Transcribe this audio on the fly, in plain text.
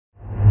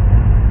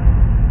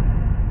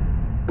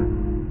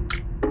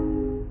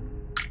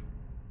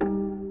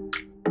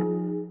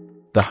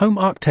The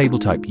Holmarc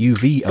table-type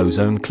UV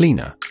ozone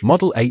cleaner,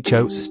 model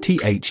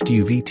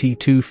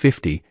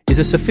HOSTH-UVT250, is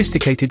a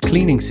sophisticated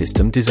cleaning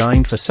system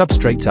designed for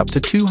substrates up to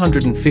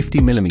 250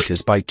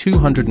 mm by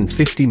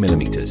 250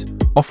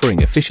 mm, offering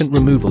efficient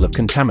removal of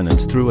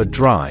contaminants through a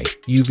dry,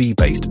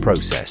 UV-based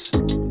process.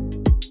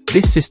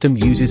 This system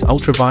uses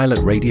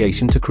ultraviolet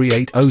radiation to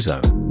create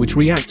ozone, which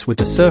reacts with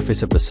the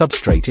surface of the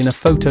substrate in a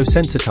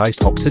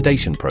photosensitized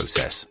oxidation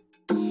process.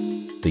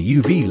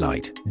 The UV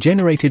light,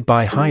 generated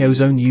by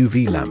high-ozone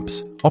UV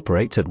lamps,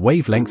 operates at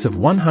wavelengths of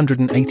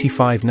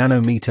 185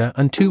 nanometer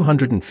and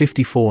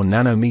 254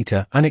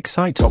 nanometer and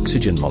excites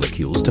oxygen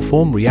molecules to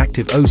form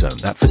reactive ozone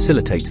that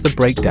facilitates the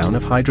breakdown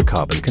of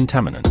hydrocarbon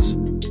contaminants.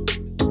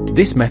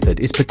 This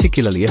method is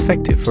particularly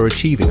effective for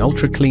achieving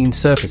ultra-clean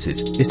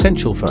surfaces,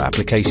 essential for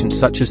applications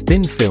such as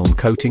thin film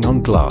coating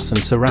on glass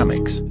and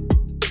ceramics.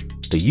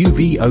 The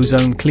UV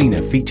ozone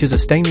cleaner features a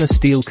stainless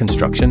steel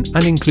construction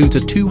and includes a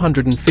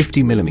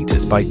 250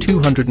 mm by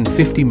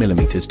 250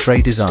 mm tray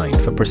designed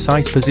for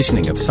precise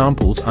positioning of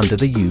samples under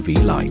the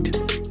UV light.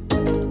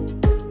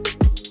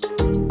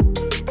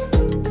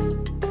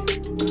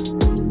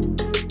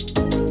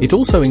 It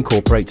also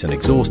incorporates an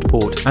exhaust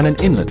port and an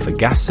inlet for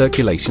gas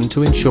circulation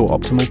to ensure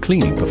optimal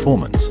cleaning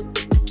performance.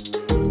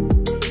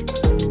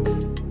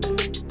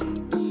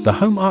 The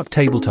Holmarc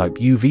table-type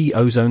UV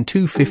Ozone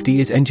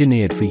 250 is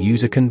engineered for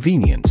user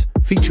convenience,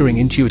 featuring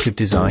intuitive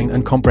design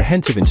and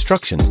comprehensive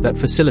instructions that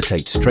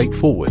facilitate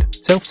straightforward,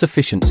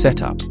 self-sufficient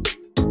setup.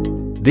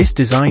 This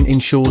design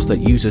ensures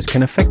that users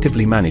can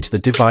effectively manage the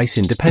device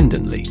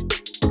independently.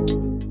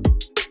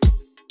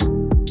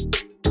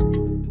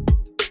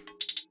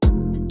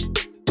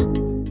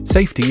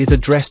 Safety is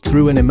addressed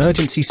through an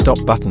emergency stop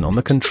button on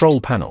the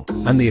control panel,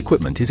 and the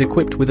equipment is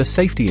equipped with a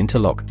safety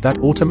interlock that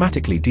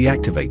automatically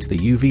deactivates the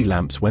UV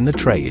lamps when the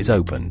tray is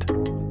opened.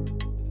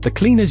 The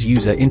cleaner's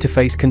user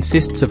interface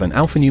consists of an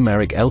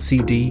alphanumeric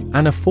LCD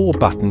and a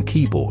 4-button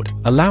keyboard,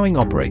 allowing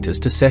operators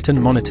to set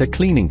and monitor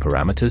cleaning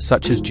parameters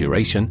such as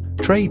duration,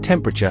 tray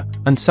temperature,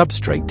 and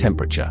substrate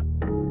temperature.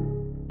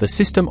 The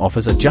system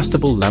offers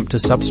adjustable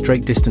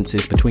lamp-to-substrate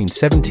distances between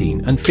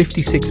 17 and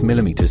 56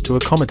 mm to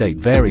accommodate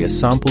various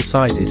sample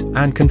sizes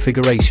and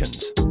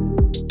configurations.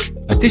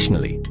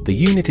 Additionally, the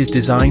unit is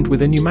designed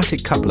with a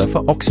pneumatic coupler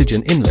for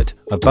oxygen inlet,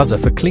 a buzzer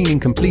for cleaning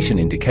completion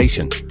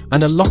indication,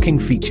 and a locking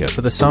feature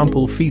for the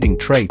sample feeding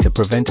tray to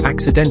prevent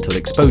accidental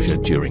exposure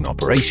during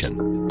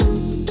operation.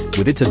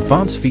 With its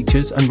advanced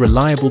features and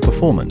reliable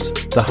performance,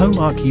 the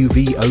Holmarc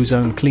UV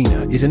Ozone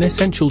Cleaner is an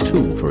essential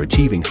tool for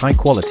achieving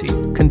high-quality,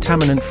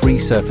 contaminant-free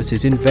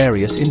surfaces in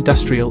various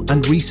industrial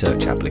and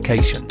research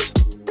applications.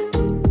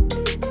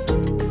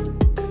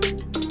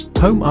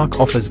 Holmarc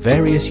offers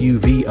various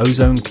UV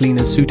ozone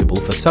cleaners suitable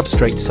for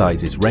substrate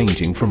sizes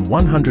ranging from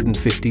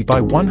 150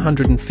 by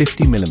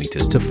 150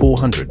 mm to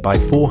 400 by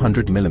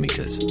 400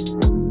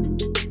 mm.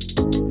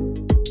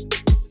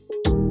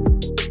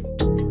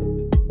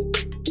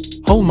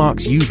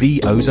 Holmarc's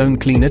UV Ozone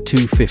Cleaner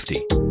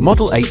 250,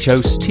 model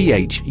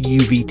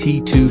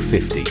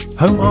HOSTH-UVT250.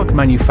 Holmarc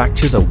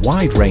manufactures a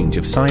wide range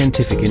of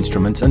scientific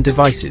instruments and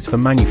devices for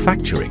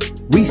manufacturing,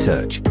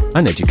 research,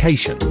 and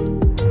education.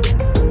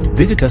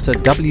 Visit us at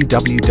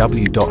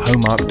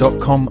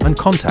www.holmarc.com and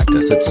contact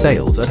us at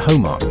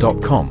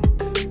sales@holmarc.com.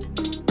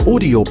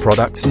 Order your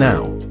products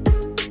now.